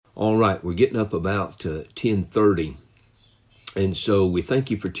All right, we're getting up about 10:30, and so we thank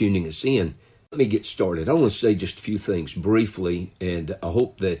you for tuning us in. Let me get started. I want to say just a few things briefly, and I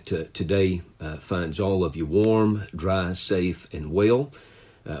hope that today finds all of you warm, dry, safe, and well.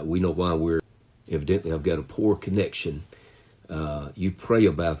 We know why evidently I've got a poor connection. You pray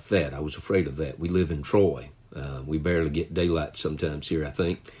about that. I was afraid of that. We live in Troy. We barely get daylight sometimes here, I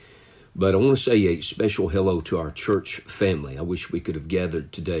think. But I want to say a special hello to our church family. I wish we could have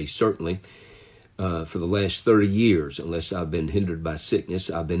gathered today. Certainly, for the last 30 years, unless I've been hindered by sickness,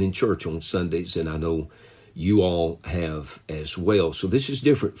 I've been in church on Sundays, and I know you all have as well. So this is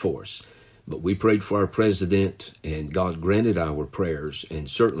different for us. But we prayed for our president, and God granted our prayers, and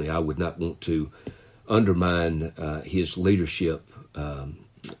certainly I would not want to undermine his leadership.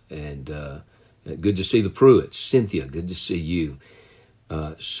 And good to see the Pruitts. Cynthia, good to see you.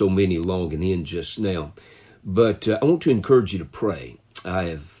 So many logging in just now. But I want to encourage you to pray. I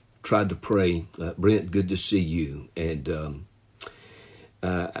have tried to pray. Brent, good to see you. And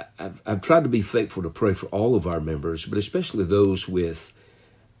I've tried to be faithful to pray for all of our members, but especially those with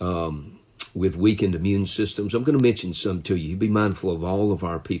weakened immune systems. I'm going to mention some to you. Be mindful of all of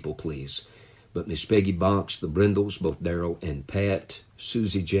our people, please. But Miss Peggy Box, the Brindles, both Daryl and Pat,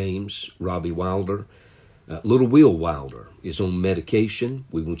 Susie James, Robbie Wilder, Little Will Wilder is on medication.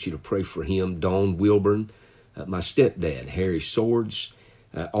 We want you to pray for him. Dawn Wilburn, my stepdad, Harry Swords,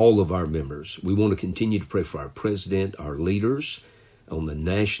 all of our members. We want to continue to pray for our president, our leaders on the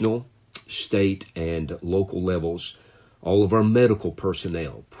national, state, and local levels. All of our medical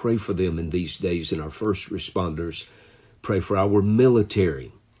personnel. Pray for them in these days, and our first responders. Pray for our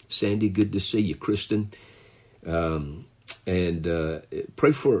military. Sandy, good to see you. Kristen, and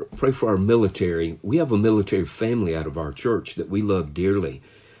pray for our military. We have a military family out of our church that we love dearly.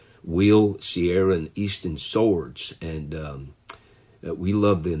 Will, Sierra, and Easton Swords, and we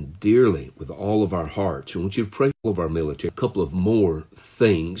love them dearly with all of our hearts. I want you to pray for all of our military. A couple of more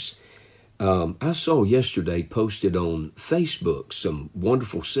things. I saw yesterday posted on Facebook some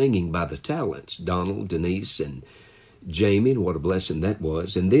wonderful singing by the Talents, Donald, Denise, and Jamie, and what a blessing that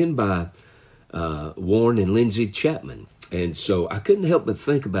was. And then by Warren and Lindsay Chapman. And so I couldn't help but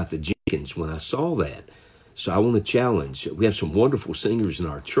think about the Jenkins when I saw that. So I want to challenge. We have some wonderful singers in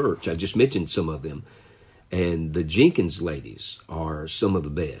our church. I just mentioned some of them. And the Jenkins ladies are some of the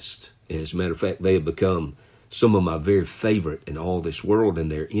best. As a matter of fact, they have become some of my very favorite in all this world,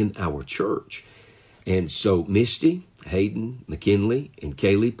 and they're in our church. And so Misty, Hayden, McKinley, and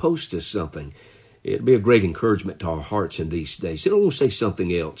Kaylee, post us something. It'll be a great encouragement to our hearts in these days. And I want to say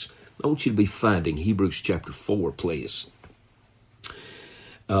something else. I want you to be finding Hebrews chapter 4, please.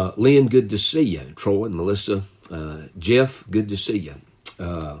 Lynn, good to see you. Troy and Melissa. Jeff, good to see you.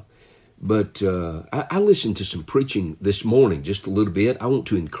 But I listened to some preaching this morning, just a little bit. I want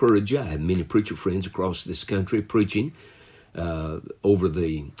to encourage you. I have many preacher friends across this country preaching over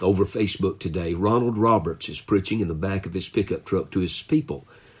Facebook today. Ronald Roberts is preaching in the back of his pickup truck to his people.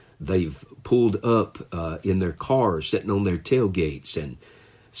 They've pulled up in their cars, sitting on their tailgates and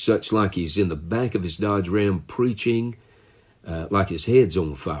such, like he's in the back of his Dodge Ram preaching like his head's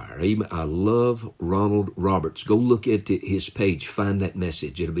on fire. I love Ronald Roberts. Go look at his page. Find that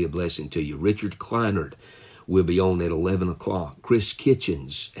message. It'll be a blessing to you. Richard Kleinert will be on at 11 o'clock. Chris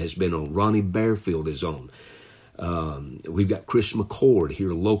Kitchens has been on. Ronnie Bearfield is on. We've got Chris McCord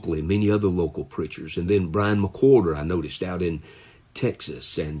here locally, many other local preachers. And then Brian McWhorter, I noticed, out in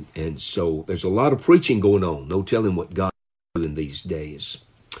Texas. And so there's a lot of preaching going on. No telling what God is doing these days.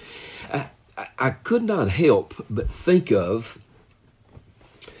 I could not help but think of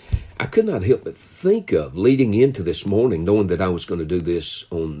leading into this morning, knowing that I was going to do this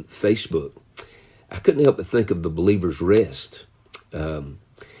on Facebook. I couldn't help but think of the believer's rest. The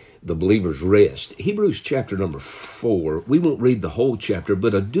believer's rest. Hebrews chapter number 4. We won't read the whole chapter,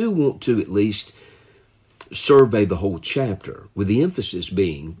 but I do want to at least survey the whole chapter, with the emphasis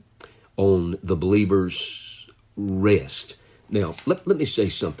being on the believer's rest. Now, let me say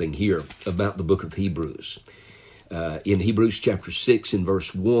something here about the book of Hebrews. In Hebrews chapter 6 and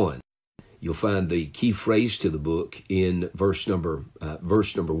verse 1, you'll find the key phrase to the book in verse number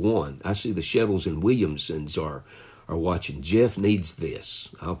 1. I see the Shettles and Williamsons are watching. Jeff needs this.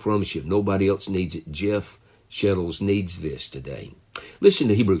 I'll promise you, if nobody else needs it, Jeff Shettles needs this today. Listen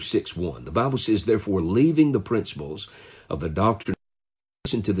to Hebrews 6:1. The Bible says, therefore, leaving the principles of the doctrine,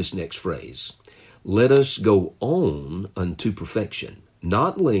 listen to this next phrase. Let us go on unto perfection,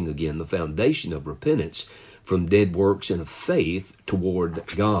 not laying again the foundation of repentance from dead works and of faith toward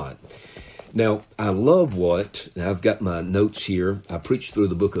God. Now, I love I've got my notes here. I preached through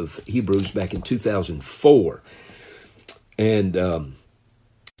the book of Hebrews back in 2004. And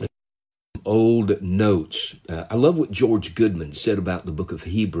old notes. I love what George Goodman said about the book of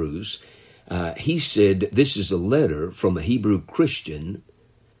Hebrews. He said this is a letter from a Hebrew Christian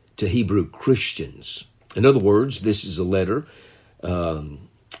to Hebrew Christians. In other words, this is a letter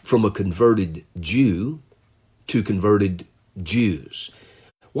from a converted Jew to converted Jews.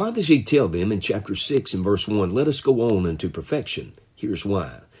 Why does he tell them in chapter 6 and verse 1, let us go on unto perfection? Here's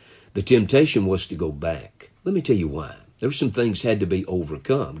why. The temptation was to go back. Let me tell you why. There were some things had to be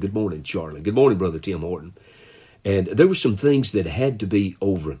overcome. Good morning, Charlie. Good morning, Brother Tim Horton. And there were some things that had to be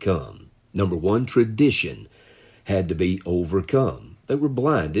overcome. Number one, tradition had to be overcome. They were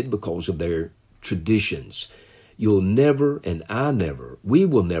blinded because of their traditions. You'll never, and we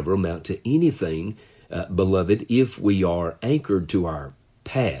will never amount to anything, beloved, if we are anchored to our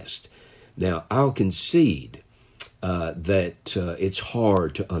past. Now, I'll concede that it's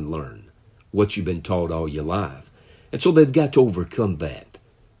hard to unlearn what you've been taught all your life. And so they've got to overcome that.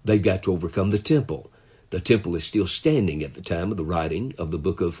 They've got to overcome the temple. The temple is still standing at the time of the writing of the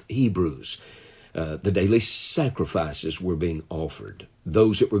book of Hebrews. The daily sacrifices were being offered.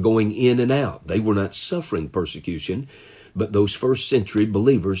 Those that were going in and out, they were not suffering persecution, but those first century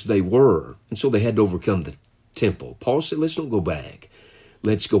believers, they were. And so they had to overcome the temple. Paul said, let's not go back.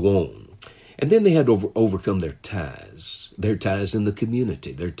 Let's go on. And then they had to overcome their ties in the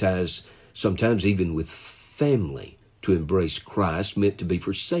community, their ties sometimes even with family. To embrace Christ meant to be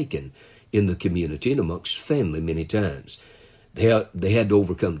forsaken in the community and amongst family many times. They had to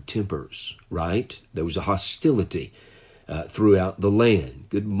overcome tempers, right? There was a hostility throughout the land.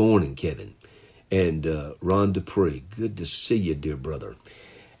 Good morning, Kevin. And Ron Dupree, good to see you, dear brother.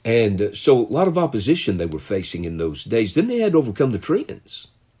 And so a lot of opposition they were facing in those days. Then they had to overcome the trends.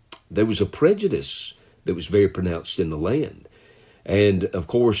 There was a prejudice that was very pronounced in the land. And, of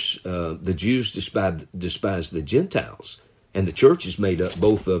course, the Jews despised the Gentiles, and the church is made up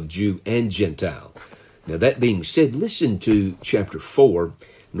both of Jew and Gentile. Now, that being said, listen to chapter 4. I'm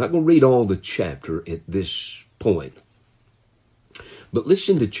not going to read all the chapter at this point, but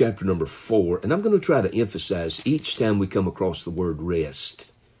listen to chapter number 4, and I'm going to try to emphasize each time we come across the word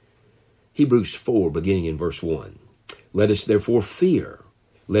rest. Hebrews 4, beginning in verse 1. Let us therefore fear,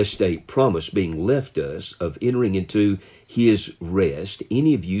 lest a promise being left us of entering into his rest,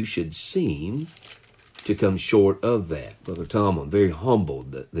 any of you should seem to come short of that. Brother Tom, I'm very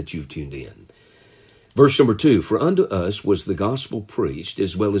humbled that you've tuned in. Verse number 2, for unto us was the gospel preached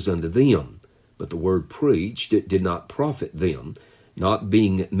as well as unto them, but the word preached did not profit them, not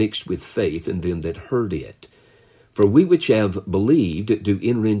being mixed with faith in them that heard it. For we which have believed do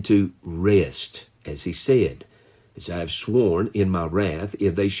enter into rest, as he said, as I have sworn in my wrath,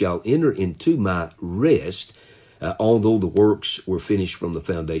 if they shall enter into my rest, although the works were finished from the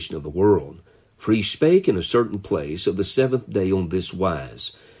foundation of the world. For he spake in a certain place of the seventh day on this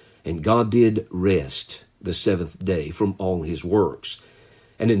wise, and God did rest the seventh day from all his works.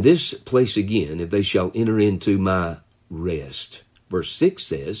 And in this place again, if they shall enter into my rest. Verse 6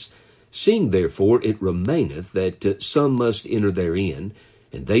 says, seeing therefore it remaineth that some must enter therein,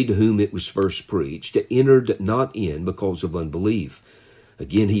 and they to whom it was first preached entered not in because of unbelief.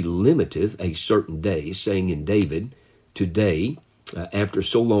 Again, he limiteth a certain day, saying in David, today, after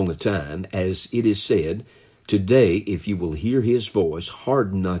so long a time, as it is said, today, if you will hear his voice,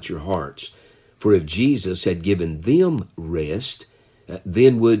 harden not your hearts. For if Jesus had given them rest,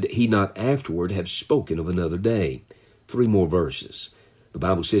 then would he not afterward have spoken of another day? 3 more verses. The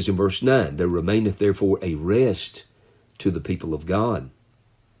Bible says in verse 9, there remaineth therefore a rest to the people of God.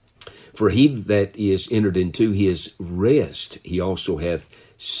 For he that is entered into his rest, he also hath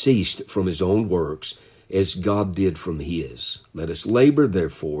ceased from his own works, as God did from his. Let us labor,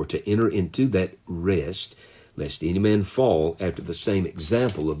 therefore, to enter into that rest, lest any man fall after the same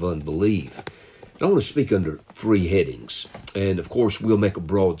example of unbelief. I want to speak under 3 headings, and of course we'll make a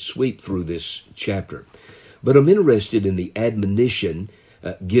broad sweep through this chapter. But I'm interested in the admonition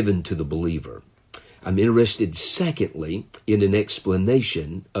given to the believer. I'm interested, secondly, in an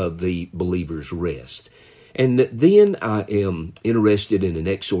explanation of the believer's rest. And then I am interested in an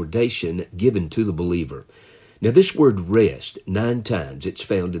exhortation given to the believer. Now, this word rest, 9 times, it's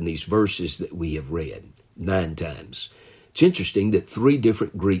found in these verses that we have read. 9 times. It's interesting that 3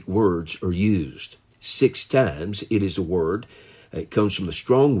 different Greek words are used. 6 times it is a word. It comes from the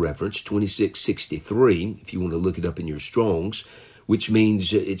Strong reference, 2663, if you want to look it up in your Strongs, which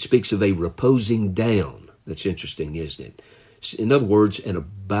means it speaks of a reposing down. That's interesting, isn't it? In other words, an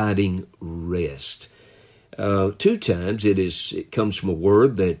abiding rest. 2 times it comes from a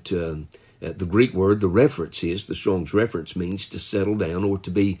word that the Greek word, the reference is, the Strong's reference means to settle down or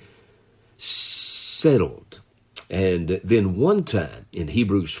to be settled. And then one time in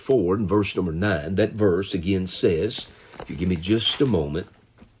Hebrews 4 and verse number 9, that verse again says, if you give me just a moment,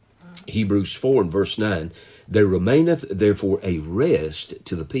 Hebrews 4 and verse 9, there remaineth therefore a rest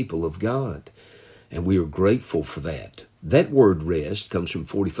to the people of God. And we are grateful for that. That word rest comes from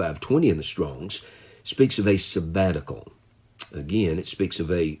 45:20 in the Strong's, speaks of a sabbatical. Again, it speaks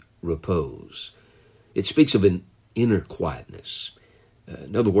of a repose. It speaks of an inner quietness.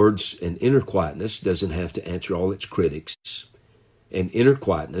 In other words, an inner quietness doesn't have to answer all its critics. An inner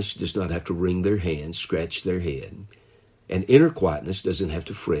quietness does not have to wring their hands, scratch their head. An inner quietness doesn't have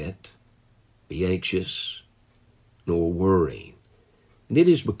to fret, be anxious, nor worry. And it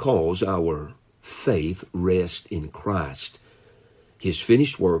is because our faith rests in Christ, His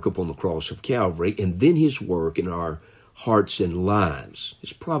finished work upon the cross of Calvary, and then His work in our hearts and lives,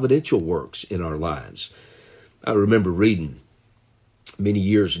 His providential works in our lives. I remember reading many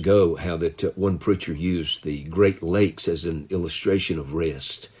years ago how that one preacher used the Great Lakes as an illustration of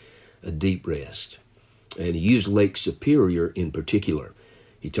rest, a deep rest. And he used Lake Superior in particular.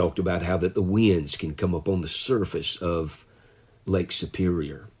 He talked about how that the winds can come up on the surface of Lake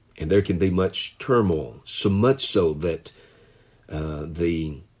Superior, and there can be much turmoil, so much so that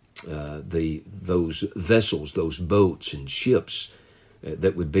those vessels, those boats and ships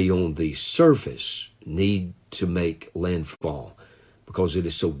that would be on the surface need to make landfall because it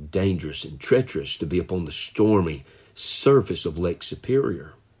is so dangerous and treacherous to be upon the stormy surface of Lake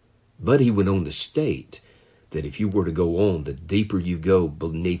Superior. But he went on to state that if you were to go on, the deeper you go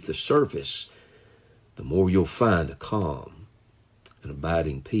beneath the surface, the more you'll find a calm, an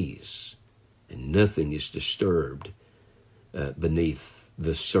abiding peace, and nothing is disturbed beneath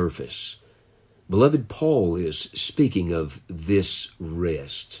the surface. Beloved, Paul is speaking of this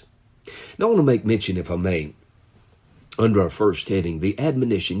rest. Now I want to make mention, if I may, under our first heading, the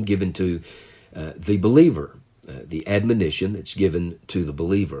admonition given to the believer, the admonition that's given to the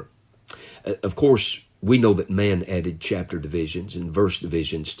believer. Of course, we know that man added chapter divisions and verse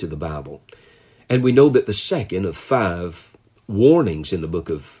divisions to the Bible. And we know that the second of 5 warnings in the book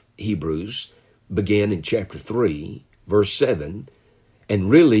of Hebrews began in chapter 3, verse 7, and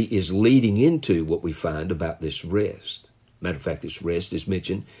really is leading into what we find about this rest. Matter of fact, this rest is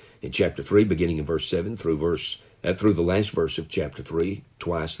mentioned in chapter 3, beginning in verse 7 through the last verse of chapter 3,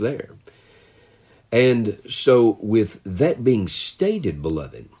 twice there. And so with that being stated,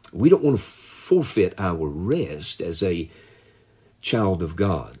 beloved, we don't want to forfeit our rest as a child of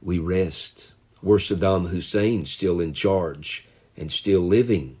God. We rest. Were Saddam Hussein still in charge and still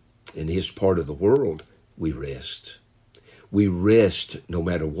living in his part of the world, we rest. We rest no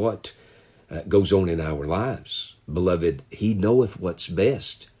matter what goes on in our lives. Beloved, He knoweth what's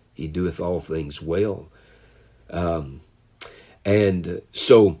best. He doeth all things well. But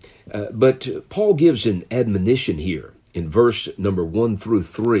Paul gives an admonition here. In verse number 1 through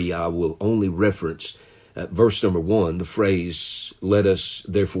 3, I will only reference verse number 1, the phrase, let us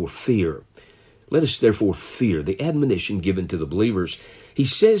therefore fear. Let us therefore fear. The admonition given to the believers. He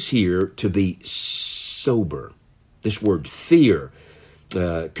says here to be sober. This word fear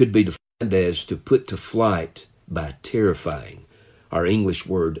could be defined as to put to flight by terrifying. Our English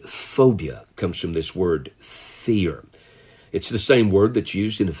word phobia comes from this word fear. It's the same word that's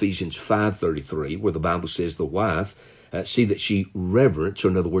used in Ephesians 5:33, where the Bible says the wife see that she reverence, or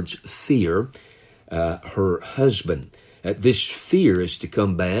in other words, fear her husband. This fear is to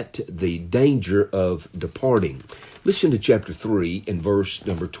combat the danger of departing. Listen to chapter 3 and verse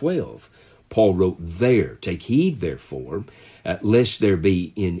number 12. Paul wrote there, take heed therefore, lest there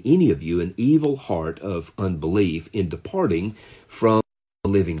be in any of you an evil heart of unbelief in departing from the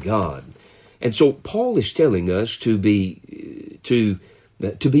living God. And so Paul is telling us to be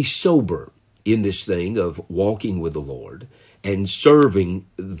sober in this thing of walking with the Lord and serving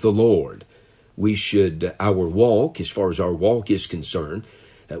the Lord. We should, our walk, as far as our walk is concerned,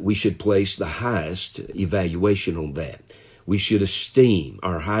 we should place the highest evaluation on that. We should esteem,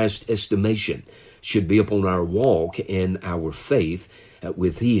 our highest estimation should be upon our walk and our faith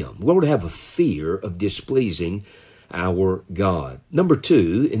with Him. We ought to have a fear of displeasing our God. Number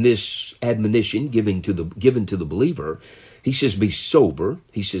 2, in this admonition given to the believer, he says, be sober.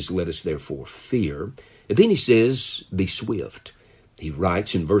 He says, let us therefore fear. And then he says, be swift. He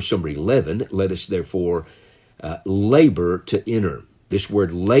writes in verse number 11, let us therefore labor to enter. This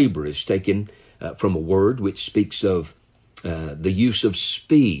word labor is taken from a word which speaks of the use of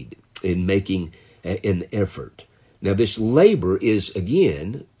speed in making an effort. Now, this labor is,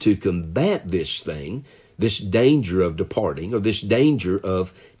 again, to combat this thing, this danger of departing, or this danger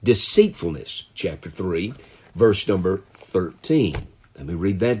of deceitfulness. Chapter 3, verse number 13. Let me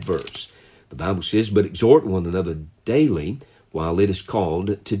read that verse. The Bible says, but exhort one another daily while it is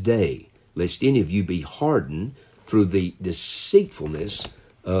called today, lest any of you be hardened through the deceitfulness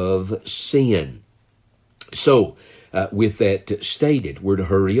of sin. So, with that stated, we're to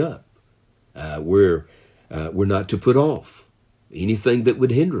hurry up. We're not to put off anything that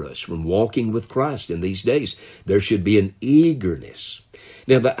would hinder us from walking with Christ in these days. There should be an eagerness.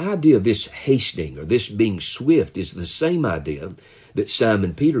 Now, the idea of this hastening or this being swift is the same idea that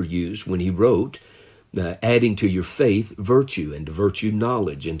Simon Peter used when he wrote, adding to your faith virtue, and to virtue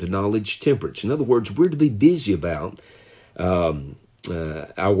knowledge, and to knowledge temperance. In other words, we're to be busy about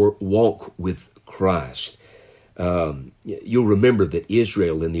our walk with Christ. You'll remember that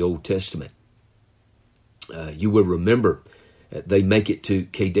Israel in the Old Testament, you will remember they make it to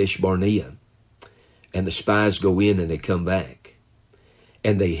Kadesh Barnea, and the spies go in and they come back,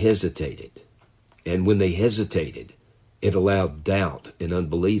 and they hesitated. And when they hesitated, it allowed doubt and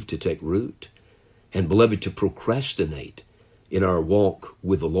unbelief to take root. And beloved, to procrastinate in our walk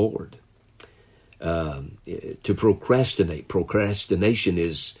with the Lord. To procrastination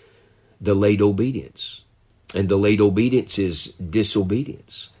is delayed obedience. And delayed obedience is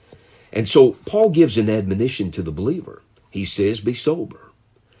disobedience. And so Paul gives an admonition to the believer. He says, be sober.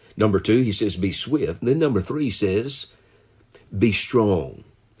 Number 2, he says, be swift. And then number 3 says, be strong.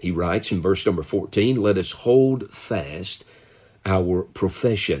 He writes in verse number 14, let us hold fast our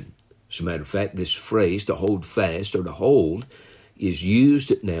profession. As a matter of fact, this phrase, to hold fast or to hold, is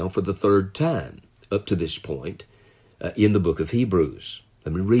used now for the 3rd time up to this point in the book of Hebrews.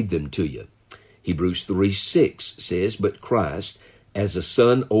 Let me read them to you. Hebrews 3:6 says, but Christ, as a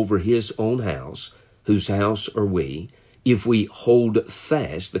son over his own house, whose house are we, if we hold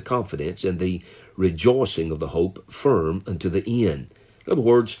fast the confidence and the rejoicing of the hope firm unto the end. In other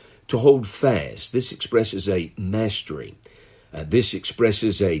words, to hold fast, this expresses a mastery. This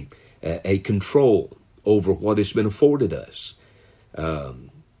expresses a control over what has been afforded us. And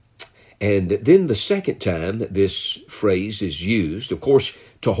then the second time this phrase is used, of course,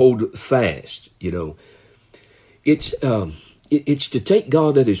 to hold fast, it's to take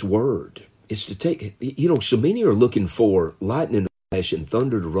God at his word. It's to take, so many are looking for lightning to flash and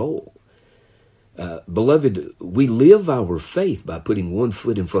thunder to roll. Beloved, we live our faith by putting one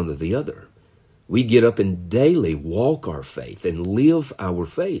foot in front of the other. We get up and daily walk our faith and live our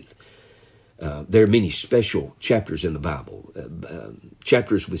faith. There are many special chapters in the Bible,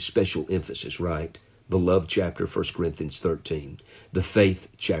 chapters with special emphasis, right? The love chapter, 1 Corinthians 13, the faith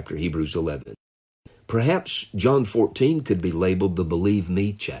chapter, Hebrews 11. Perhaps John 14 could be labeled the believe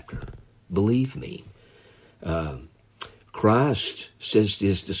me chapter. Believe me. Christ says to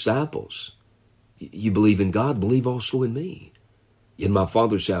his disciples, you believe in God, believe also in me. In my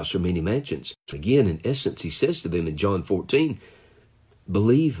Father's house are many mansions. Again, in essence, he says to them in John 14,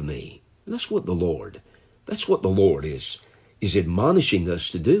 believe me. And that's what the Lord is admonishing us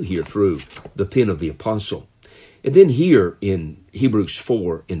to do here through the pen of the apostle. And then here in Hebrews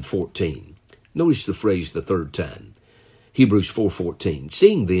 4 and 14, notice the phrase the 3rd time. Hebrews 4:14,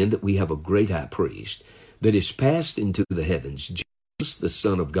 seeing then that we have a great high priest that is passed into the heavens, Jesus the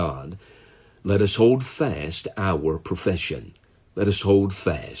Son of God, let us hold fast our profession. Let us hold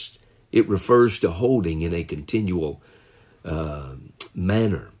fast. It refers to holding in a continual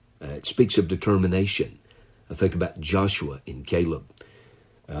manner. It speaks of determination. I think about Joshua and Caleb.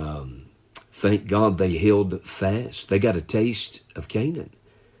 Thank God they held fast. They got a taste of Canaan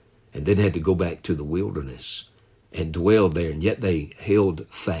and then had to go back to the wilderness and dwell there, and yet they held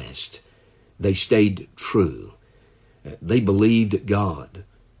fast. They stayed true. They believed God.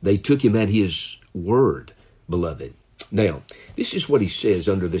 They took him at his word, beloved. Now, this is what he says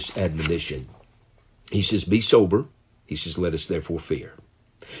under this admonition. He says, be sober. He says, let us therefore fear.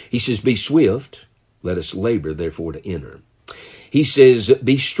 He says, be swift. Let us labor therefore to enter. He says,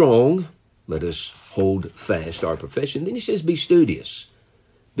 be strong. Let us hold fast our profession. Then he says, be studious.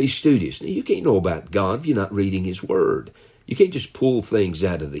 Be studious. Now, you can't know about God if you're not reading his word. You can't just pull things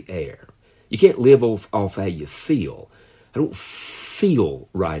out of the air. You can't live off how you feel. I don't feel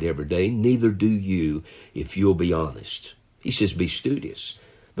right every day, neither do you if you'll be honest. He says, be studious.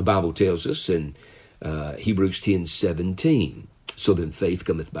 The Bible tells us in Hebrews 10:17, so then faith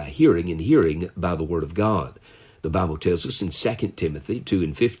cometh by hearing, and hearing by the word of God. The Bible tells us in 2 Timothy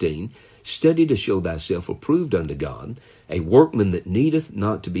 2:15, study to show thyself approved unto God, a workman that needeth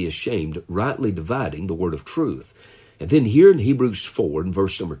not to be ashamed, rightly dividing the word of truth. And then here in Hebrews 4, in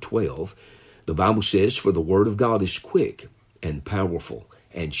verse number 12, the Bible says, for the word of God is quick and powerful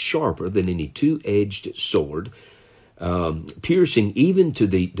and sharper than any two-edged sword, piercing even to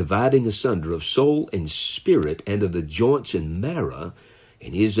the dividing asunder of soul and spirit and of the joints and marrow,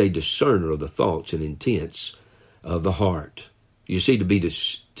 and is a discerner of the thoughts and intents of the heart. You see, to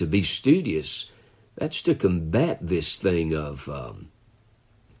be studious, that's to combat this thing of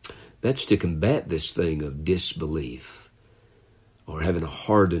disbelief, or having a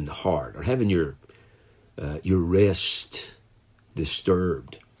hardened heart, or having your rest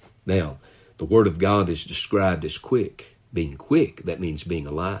disturbed. Now, the Word of God is described as quick. Being quick, that means being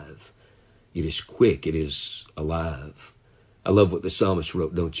alive. It is quick, it is alive. I love what the psalmist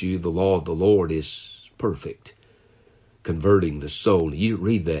wrote, don't you? The law of the Lord is perfect, converting the soul. You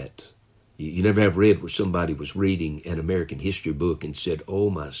read that. You never have read where somebody was reading an American history book and said,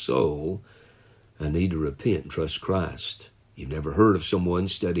 "Oh, my soul, I need to repent and trust Christ." You've never heard of someone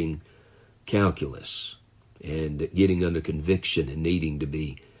studying calculus and getting under conviction and needing to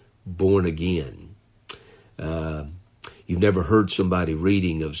be born again. You've never heard somebody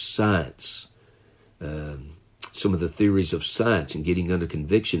reading of science, some of the theories of science, and getting under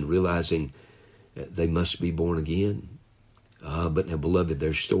conviction, realizing they must be born again. But now, beloved,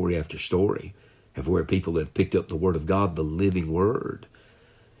 there's story after story of where people have picked up the Word of God, the living Word,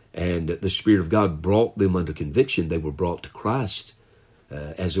 and the Spirit of God brought them under conviction. They were brought to Christ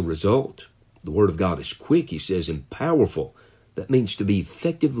as a result. The Word of God is quick, he says, and powerful. That means to be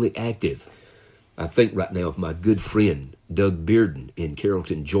effectively active. I think right now of my good friend, Doug Bearden in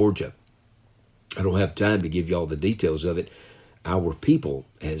Carrollton, Georgia. I don't have time to give you all the details of it. Our people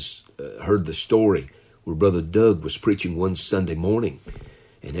has heard the story where Brother Doug was preaching one Sunday morning.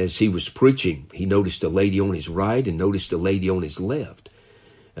 And as he was preaching, he noticed a lady on his right and noticed a lady on his left.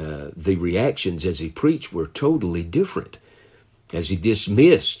 The reactions as he preached were totally different. As he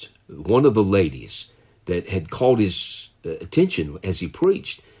dismissed one of the ladies that had caught his attention as he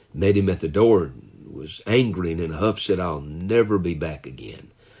preached, met him at the door and was angry and in a huff said, "I'll never be back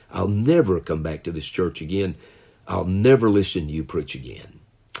again. I'll never come back to this church again. I'll never listen to you preach again."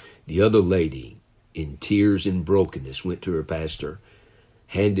 The other lady, in tears and brokenness, went to her pastor,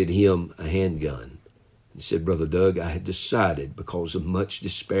 handed him a handgun, and said, "Brother Doug, I had decided, because of much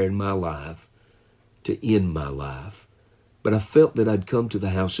despair in my life, to end my life. But I felt that I'd come to the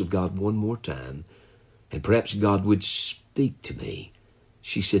house of God one more time, and perhaps God would speak to me."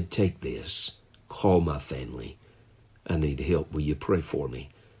 She said, "Take this. Call my family. I need help. Will you pray for me?"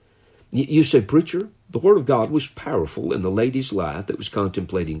 You say, "Preacher, the Word of God was powerful in the lady's life that was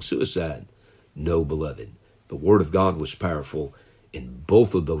contemplating suicide." No, beloved. The Word of God was powerful in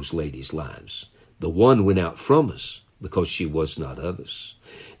both of those ladies' lives. The one went out from us because she was not of us.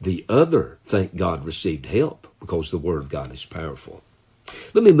 The other, thank God, received help because the Word of God is powerful.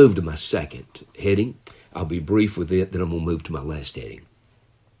 Let me move to my second heading. I'll be brief with it, then I'm going to move to my last heading.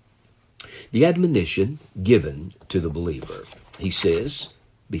 The admonition given to the believer. He says,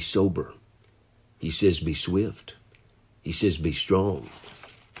 be sober. He says, be swift. He says, be strong.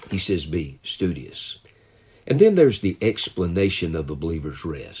 He says, be studious. And then there's the explanation of the believer's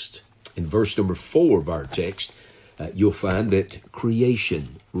rest. In verse number 4 of our text, you'll find that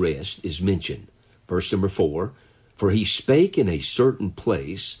creation rest is mentioned. Verse number 4, "For he spake in a certain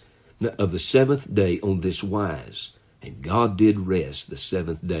place of the seventh day on this wise, and God did rest the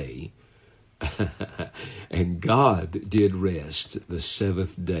seventh day." And God did rest the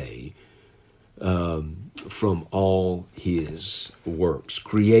seventh day from all his works.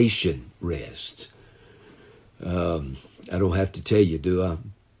 Creation rest. I don't have to tell you, do I?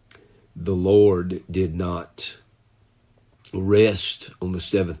 The Lord did not rest on the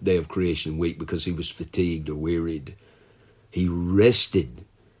seventh day of creation week because he was fatigued or wearied. He rested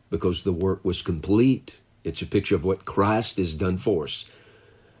because the work was complete. It's a picture of what Christ has done for us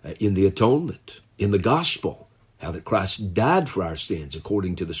in the atonement, in the gospel, how that Christ died for our sins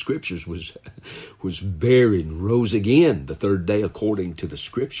according to the scriptures, was buried and rose again the third day according to the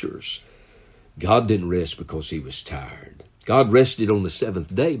scriptures. God didn't rest because he was tired. God rested on the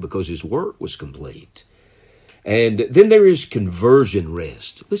seventh day because his work was complete. And then there is conversion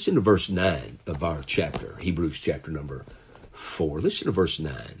rest. Listen to verse 9 of our chapter, Hebrews chapter number 4. Listen to verse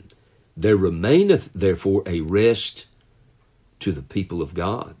 9. "There remaineth therefore a rest to the people of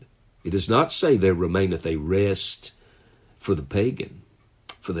God." It does not say there remaineth a rest for the pagan,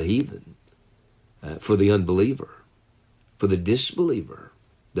 for the heathen, for the unbeliever, for the disbeliever.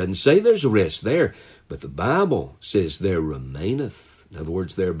 Doesn't say there's a rest there, but the Bible says there remaineth. In other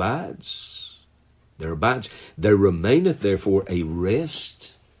words, there abides. There abides. "There remaineth therefore a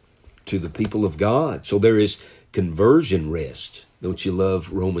rest to the people of God." So there is conversion rest. Don't you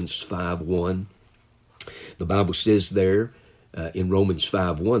love Romans 5:1? The Bible says there in Romans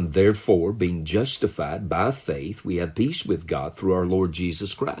 5:1, "Therefore, being justified by faith, we have peace with God through our Lord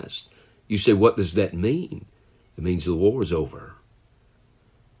Jesus Christ." You say, what does that mean? It means the war is over.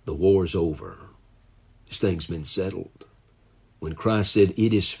 The war's over. This thing's been settled. When Christ said,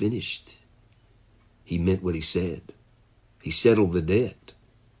 "It is finished," he meant what he said. He settled the debt.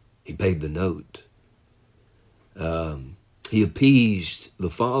 He paid the note. He appeased the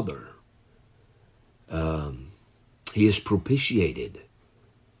Father. He is propitiated.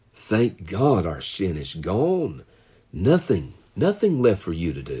 Thank God our sin is gone. Nothing left for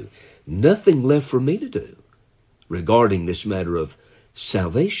you to do. Nothing left for me to do regarding this matter of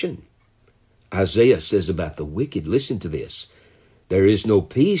salvation. Isaiah says about the wicked, listen to this, "There is no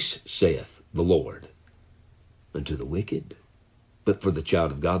peace, saith the Lord, unto the wicked." But for the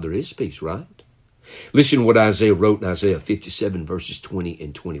child of God there is peace, right? Listen to what Isaiah wrote in Isaiah 57 verses 20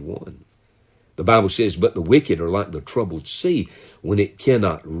 and 21. The Bible says, "But the wicked are like the troubled sea when it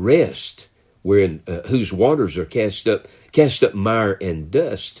cannot rest, wherein whose waters are cast up mire and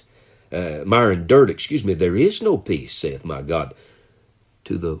dirt. There is no peace, saith my God,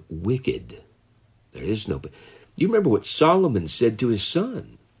 to the wicked." There is no peace. You remember what Solomon said to his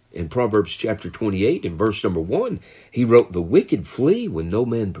son in Proverbs chapter 28 in verse number 1. He wrote, "The wicked flee when no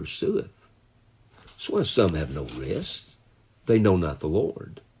man pursueth." That's why some have no rest. They know not the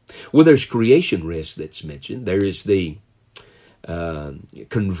Lord. Well, there's creation rest that's mentioned. There is the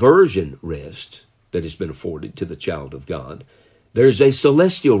conversion rest that has been afforded to the child of God. There's a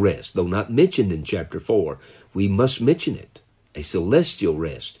celestial rest, though not mentioned in chapter 4. We must mention it. A celestial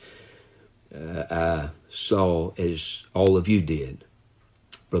rest. I saw, as all of you did,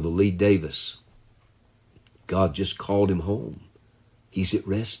 Brother Lee Davis. God just called him home. He's at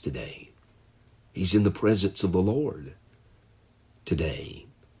rest today. He's in the presence of the Lord today.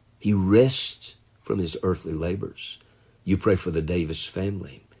 He rests from his earthly labors. You pray for the Davis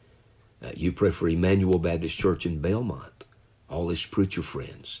family. You pray for Emmanuel Baptist Church in Belmont, all his preacher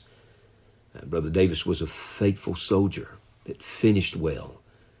friends. Brother Davis was a faithful soldier that finished well,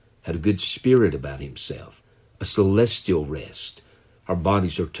 had a good spirit about himself, a celestial rest. Our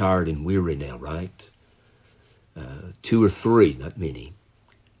bodies are tired and weary now, right? 2 or 3, not many,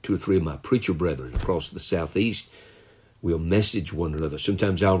 2 or 3 of my preacher brethren across the Southeast will message one another.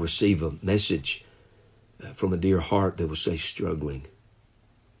 Sometimes I'll receive a message from a dear heart that will say, "Struggling,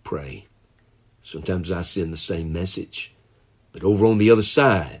 pray." Sometimes I send the same message, but over on the other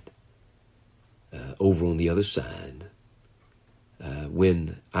side,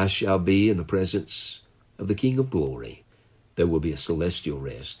 when I shall be in the presence of the King of Glory, there will be a celestial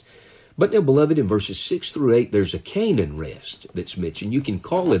rest. But now, beloved, in verses 6 through 8, there's a Canaan rest that's mentioned. You can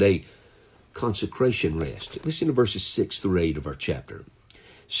call it a consecration rest. Listen to verses 6 through 8 of our chapter.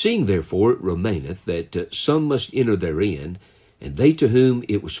 "Seeing therefore it remaineth that some must enter therein, and they to whom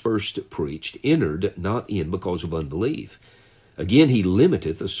it was first preached entered not in because of unbelief. Again he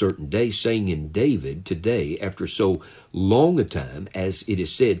limiteth a certain day, saying in David, Today, after so long a time, as it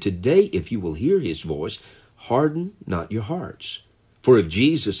is said, Today, if you will hear his voice, harden not your hearts. For if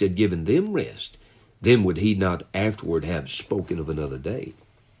Jesus had given them rest, then would he not afterward have spoken of another day?"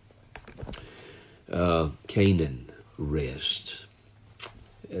 Canaan rest.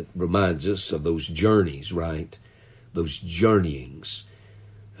 It reminds us of those journeys, right? Those journeyings,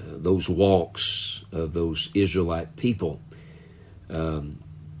 those walks of those Israelite people.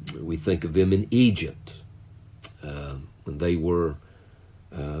 We think of them in Egypt, when they were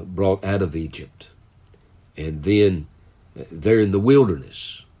brought out of Egypt. And then they're in the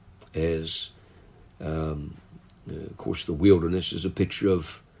wilderness, as, of course, the wilderness is a picture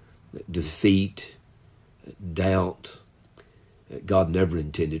of defeat, doubt. God never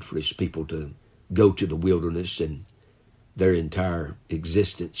intended for his people to go to the wilderness and their entire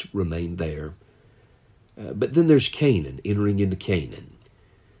existence remain there. But then there's Canaan, entering into Canaan.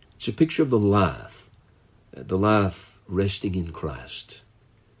 It's a picture of the life resting in Christ,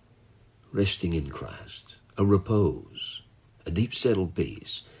 a repose, a deep settled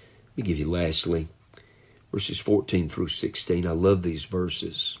peace. Let me give you lastly, verses 14 through 16. I love these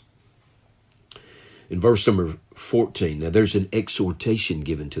verses. In verse number 14, now there's an exhortation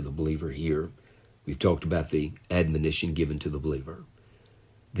given to the believer here. We've talked about the admonition given to the believer,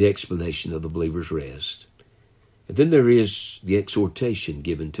 the explanation of the believer's rest. And then there is the exhortation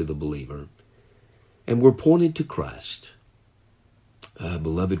given to the believer. And we're pointed to Christ.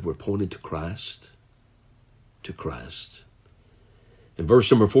 Beloved, we're pointed to Christ. To Christ. In verse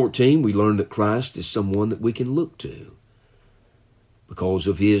number 14, we learn that Christ is someone that we can look to because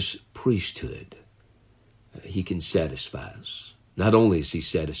of his priesthood. He can satisfy us. Not only has he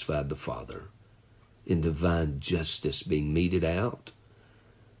satisfied the Father in divine justice being meted out,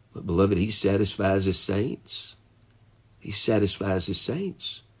 but beloved, he satisfies his saints. He satisfies his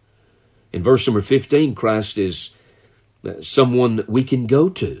saints. In verse number 15, Christ is someone we can go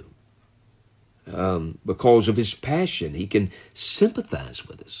to. Because of his passion, he can sympathize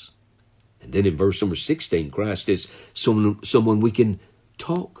with us. And then in verse number 16, Christ is someone we can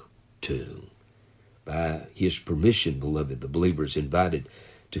talk to. By his permission, beloved, the believer is invited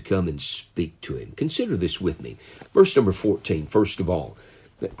to come and speak to him. Consider this with me. Verse number 14, first of all,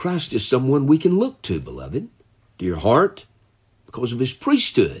 that Christ is someone we can look to, beloved. Dear heart, because of his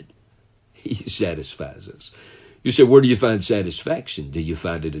priesthood, he satisfies us. You say, where do you find satisfaction? Do you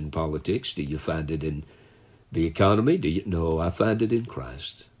find it in politics? Do you find it in the economy? No, I find it in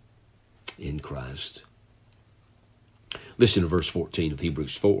Christ. In Christ. Listen to verse 14 of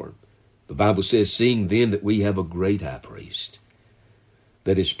Hebrews 4. The Bible says, seeing then that we have a great high priest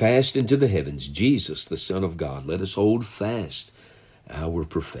that is passed into the heavens, Jesus, the Son of God, let us hold fast our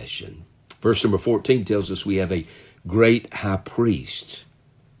profession. Verse number 14 tells us we have a great high priest.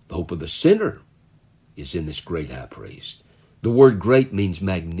 The hope of the sinner is in this great high priest. The word great means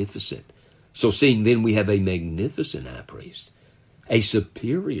magnificent. So seeing then we have a magnificent high priest, a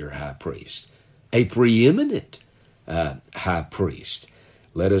superior high priest, a preeminent high priest.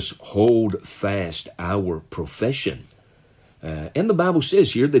 Let us hold fast our profession. And the Bible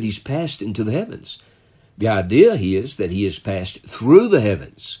says here that he's passed into the heavens. The idea is that he has passed through the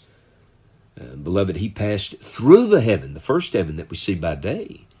heavens. Beloved, he passed through the heaven, the first heaven that we see by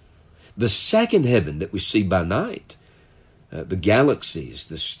day, the second heaven that we see by night, the galaxies,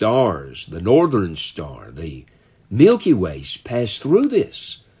 the stars, the northern star, the Milky Ways passed through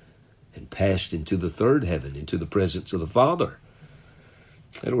this and passed into the third heaven, into the presence of the Father.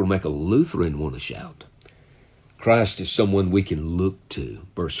 That will make a Lutheran want to shout. Christ is someone we can look to.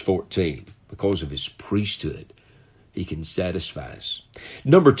 Verse 14, because of his priesthood, he can satisfy us.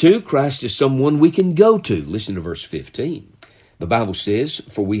 Number two, Christ is someone we can go to. Listen to verse 15. The Bible says,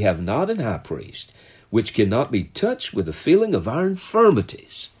 for we have not an high priest, which cannot be touched with the feeling of our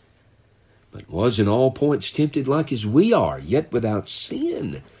infirmities, but was in all points tempted like as we are, yet without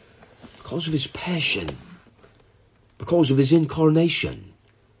sin. Because of his passion, because of his incarnation,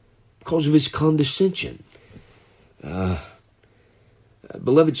 because of his condescension.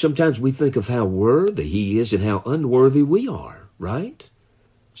 Beloved, sometimes we think of how worthy he is and how unworthy we are, right?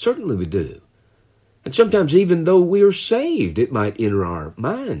 Certainly we do. And sometimes even though we are saved, it might enter our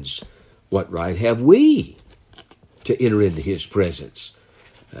minds, what right have we to enter into his presence?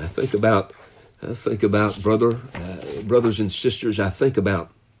 I think about brothers and sisters, I think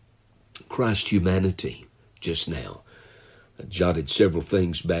about Christ's humanity just now. I jotted several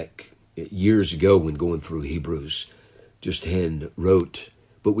things back years ago when going through Hebrews, just hand wrote.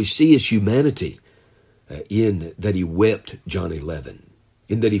 But we see his humanity in that he wept, John 11,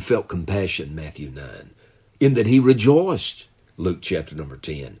 in that he felt compassion, Matthew 9, in that he rejoiced, Luke chapter number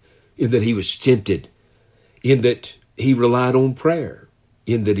 10, in that he was tempted, in that he relied on prayer,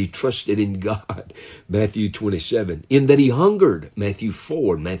 in that he trusted in God, Matthew 27, in that he hungered, Matthew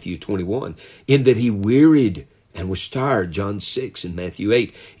 4, Matthew 21, in that he wearied and was tired, John 6 and Matthew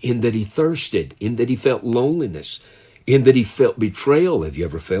 8, in that he thirsted, in that he felt loneliness, in that he felt betrayal. Have you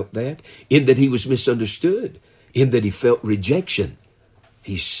ever felt that? In that he was misunderstood, in that he felt rejection.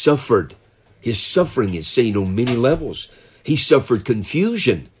 He suffered. His suffering is seen on many levels. He suffered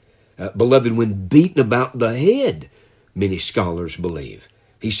confusion, beloved, when beaten about the head, many scholars believe.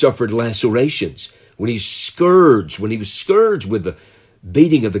 He suffered lacerations when he was scourged with the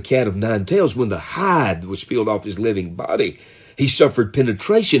beating of the cat of nine tails, when the hide was peeled off his living body. He suffered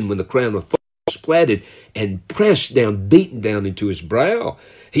penetration when the crown of thorns was platted and pressed down, beaten down into his brow.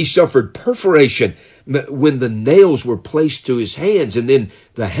 He suffered perforation when the nails were placed to his hands and then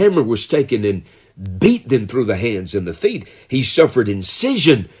the hammer was taken and beat them through the hands and the feet. He suffered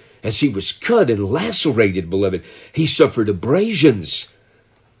incision as he was cut and lacerated, beloved. He suffered abrasions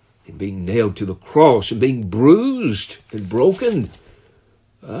and being nailed to the cross and being bruised and broken.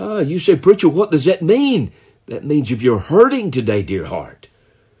 You say, preacher, what does that mean? That means if you're hurting today, dear heart,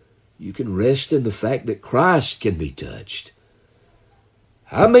 you can rest in the fact that Christ can be touched.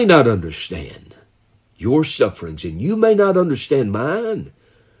 I may not understand your sufferings, and you may not understand mine,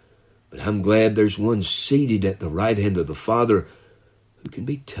 but I'm glad there's one seated at the right hand of the Father who can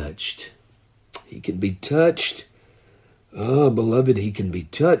be touched. He can be touched. Oh, beloved, he can be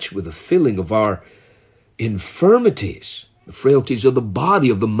touched with the feeling of our infirmities, the frailties of the body,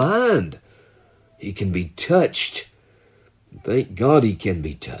 of the mind. He can be touched. Thank God he can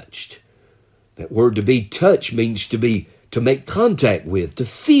be touched. That word to be touched means to make contact with, to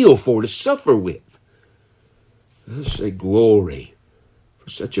feel for, to suffer with. I say glory for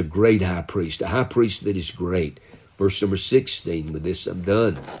such a great high priest, a high priest that is great. Verse number 16, with this I'm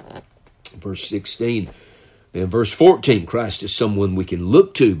done. Verse 16, Then verse 14, Christ is someone we can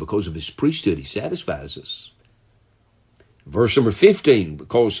look to because of his priesthood. He satisfies us. Verse number 15,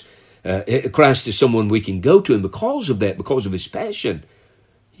 because Christ is someone we can go to, and because of that, because of his passion,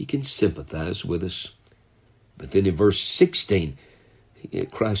 he can sympathize with us. But then in verse 16,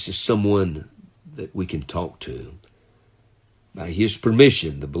 Christ is someone that we can talk to. By his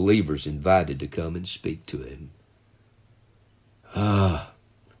permission, the believers invited to come and speak to him.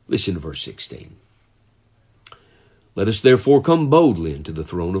 Listen to verse 16. Let us therefore come boldly into the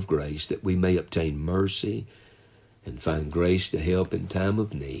throne of grace, that we may obtain mercy and find grace to help in time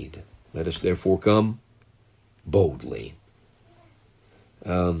of need. Let us therefore come boldly.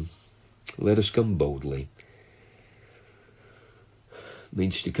 Let us come boldly. It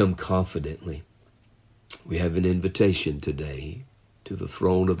means to come confidently. We have an invitation today to the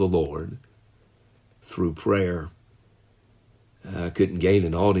throne of the Lord through prayer. I couldn't gain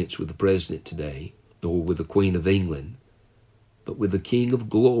an audience with the President today, nor with the Queen of England, but with the King of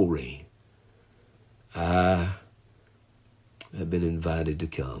Glory. I have been invited to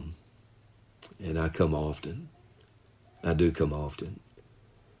come, and I come often. I do come often.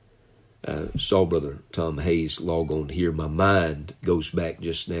 I saw Brother Tom Hayes log on here. My mind goes back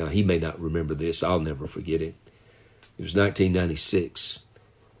just now. He may not remember this. I'll never forget it. It was 1996.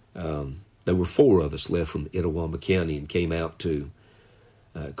 There were 4 of us left from Itawamba County and came out to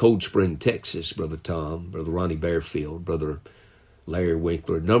Cold Spring, Texas. Brother Tom, Brother Ronnie Bearfield, Brother Larry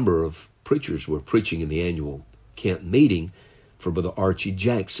Winkler. A number of preachers were preaching in the annual camp meeting for Brother Archie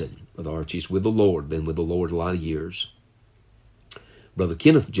Jackson. Brother Archie's with the Lord, been with the Lord a lot of years. Brother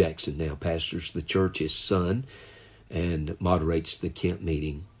Kenneth Jackson now pastors the church, his son, and moderates the camp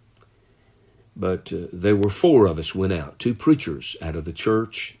meeting. But there were 4 of us went out, 2 preachers out of the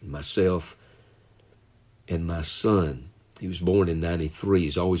church, myself and my son. He was born in 93.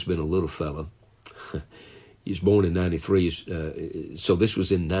 He's always been a little fella. He was born in 93, so this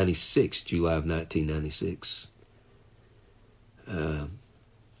was in 96, July of 1996.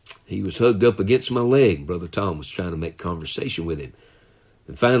 He was hugged up against my leg. Brother Tom was trying to make conversation with him.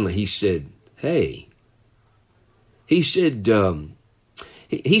 And finally he said, hey. He said,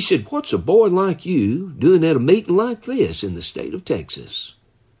 what's a boy like you doing at a meeting like this in the state of Texas?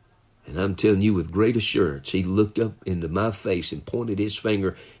 And I'm telling you with great assurance, he looked up into my face and pointed his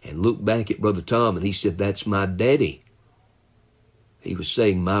finger and looked back at Brother Tom, and he said, that's my daddy. He was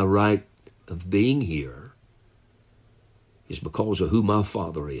saying my right of being here is because of who my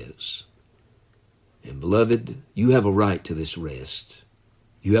Father is. And beloved, you have a right to this rest.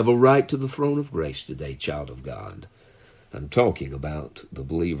 You have a right to the throne of grace today, child of God. I'm talking about the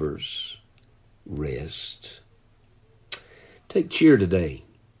believer's rest. Take cheer today,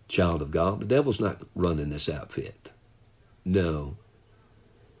 child of God. The devil's not running this outfit. No.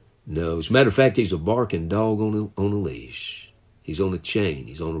 As a matter of fact, he's a barking dog on a leash. He's on a chain.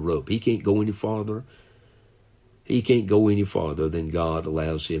 He's on a rope. He can't go any farther. He can't go any farther than God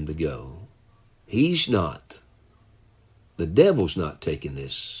allows him to go. He's not. The devil's not taking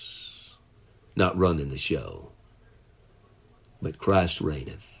this, not running the show. But Christ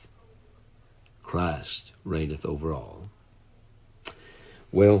reigneth. Christ reigneth over all.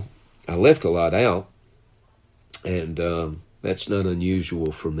 Well, I left a lot out, and that's not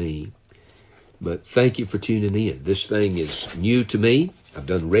unusual for me. But thank you for tuning in. This thing is new to me. I've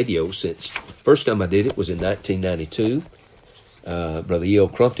done radio since, first time I did it was in 1992. Brother E.L.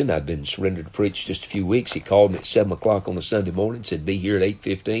 Crumpton, I'd been surrendered to preach just a few weeks. He called me at 7 o'clock on a Sunday morning, said, be here at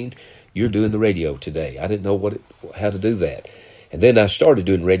 8:15. You're doing the radio today. I didn't know how to do that. And then I started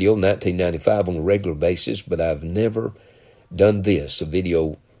doing radio in 1995 on a regular basis, but I've never done this, a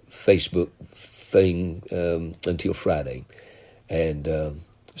video Facebook thing, until Friday. And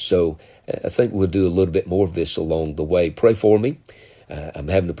so I think we'll do a little bit more of this along the way. Pray for me. I'm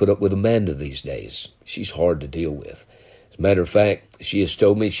having to put up with Amanda these days. She's hard to deal with. As a matter of fact, she has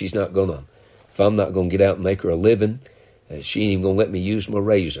told me she's not going to, if I'm not going to get out and make her a living, she ain't even going to let me use my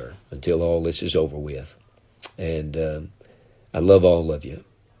razor until all this is over with. And I love all of you,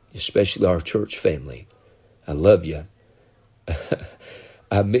 especially our church family. I love you.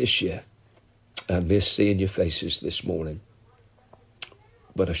 I miss you. I miss seeing your faces this morning.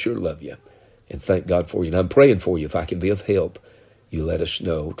 But I sure love you. And thank God for you. And I'm praying for you. If I can be of help, you let us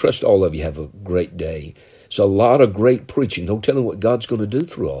know. Trust all of you have a great day. It's a lot of great preaching. No telling what God's going to do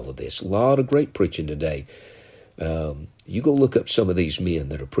through all of this. A lot of great preaching today. You go look up some of these men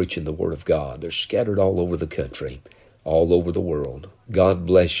that are preaching the Word of God. They're scattered all over the country, all over the world. God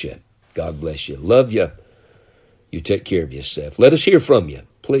bless you. God bless you. Love you. You take care of yourself. Let us hear from you.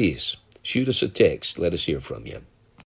 Please shoot us a text. Let us hear from you.